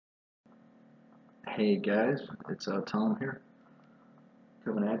Hey guys, it's Tom here,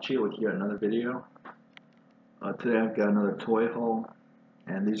 coming at you with yet another video. Today I've got another toy haul,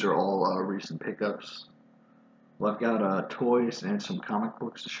 and these are all recent pickups. Well, I've got toys and some comic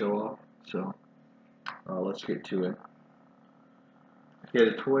books to show off, so let's get to it.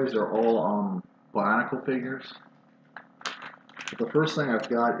 Okay, the toys are all Bionicle figures. The first thing I've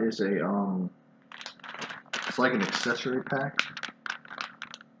got is it's like an accessory pack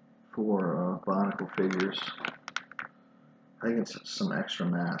for Bionicle figures. I think it's some extra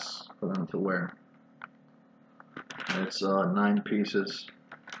mass for them to wear. And it's 9 pieces.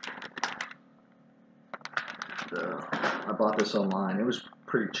 I bought this online. It was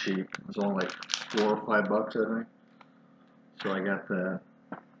pretty cheap. It was only like $4 or $5, I think. So I got that.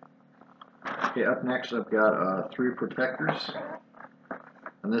 Okay, up next I've got 3 protectors.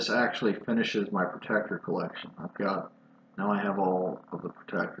 And this actually finishes my protector collection. Now I have all of the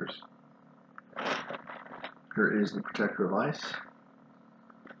protectors. Here is the protector of ice.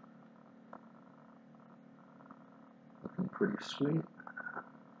 Looking pretty sweet.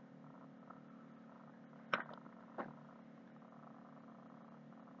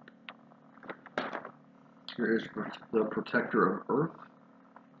 Here is the protector of earth.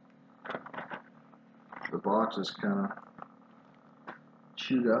 The box is kind of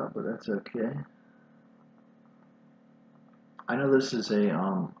chewed up, but that's okay. I know this is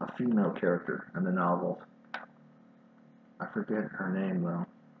a female character in the novel. I forget her name though.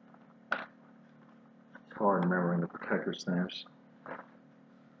 It's hard remembering the protector's names.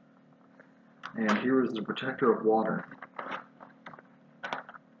 And here is the protector of water.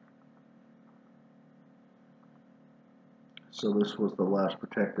 So this was the last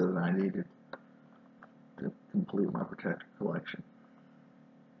protector that I needed to complete my protector collection.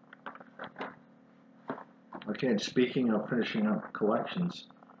 Okay, and speaking of finishing up collections,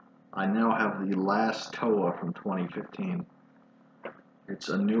 I now have the last TOA from 2015. It's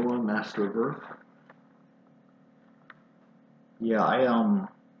a Anua Master of Earth. Yeah,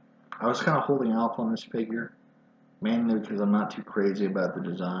 I was kind of holding off on this figure, mainly because I'm not too crazy about the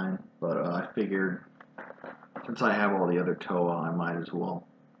design, but I figured since I have all the other TOA, I might as well,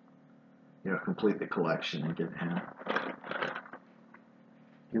 complete the collection and get him.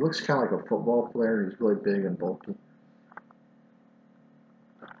 He looks kind of like a football player. He's really big and bulky.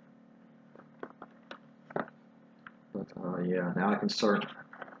 But yeah, now I can start.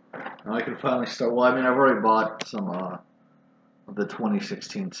 Now I can finally start. Well, I mean, I've already bought some of the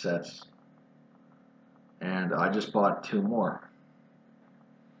 2016 sets, and I just bought 2 more.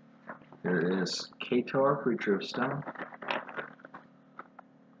 There is Katar, Creature of Stone,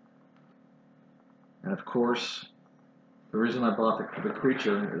 and of course, the reason I bought the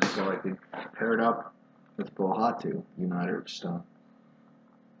creature is so I could pair it up with Bohatu, Uniter of Stone.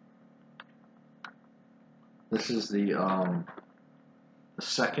 This is the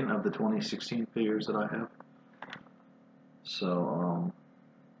second of the 2016 figures that I have. So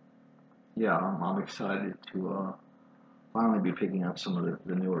yeah, I'm excited to finally be picking up some of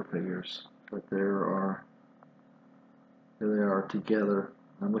the newer figures. But here they are together.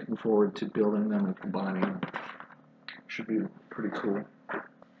 I'm looking forward to building them and combining them. Should be pretty cool.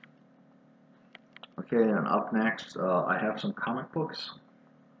 Okay, and up next, I have some comic books.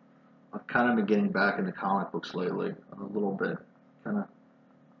 I've kind of been getting back into comic books lately, a little bit. Kind of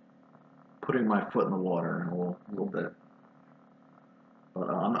putting my foot in the water in a little bit. But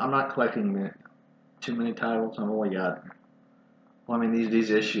I'm not collecting too many titles. I've only got, well, I mean, these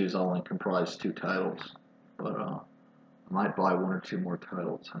issues only comprise 2 titles. But I might buy 1 or 2 more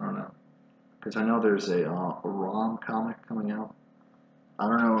titles. I don't know. Because I know there's a ROM comic coming out. I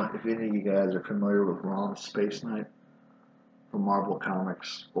don't know if any of you guys are familiar with ROM Space Knight from Marvel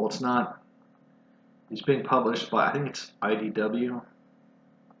Comics. Well, it's not. It's being published by, I think it's IDW.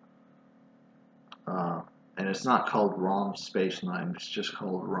 And it's not called ROM Space Knight. It's just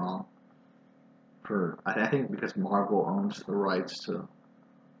called ROM. I think because Marvel owns the rights to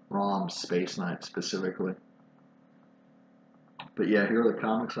ROM Space Knight specifically. But yeah, here are the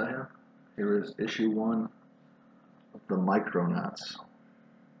comics I have. Here is issue 1 of the Micronauts.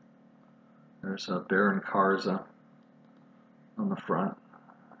 There's Baron Karza on the front.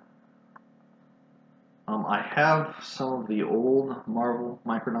 I have some of the old Marvel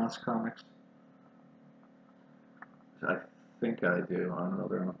Micronauts comics. I think I do. I don't know,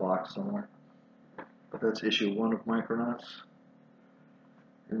 they're in a box somewhere. But that's issue 1 of Micronauts.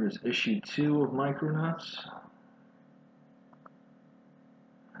 Here's issue 2 of Micronauts.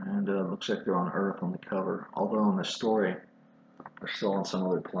 And it looks like they're on Earth on the cover. Although in the story, they're still on some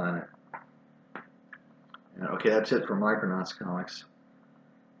other planet. And, okay, that's it for Micronauts comics.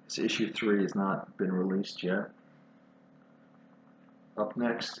 This issue 3 has not been released yet. Up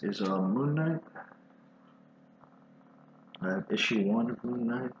next is Moon Knight. I have issue 1 of Moon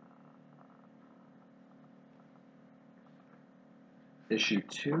Knight. Issue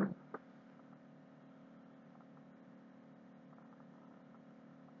 2.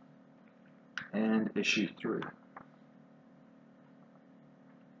 And issue 3.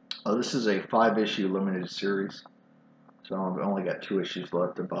 This is a 5-issue limited series, so I've only got 2 issues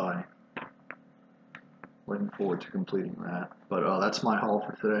left to buy. Looking forward to completing that. But that's my haul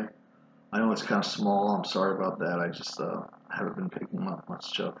for today. I know it's kind of small. I'm sorry about that. I just haven't been picking up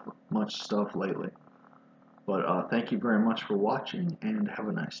much stuff lately. But thank you very much for watching, and have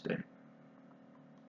a nice day.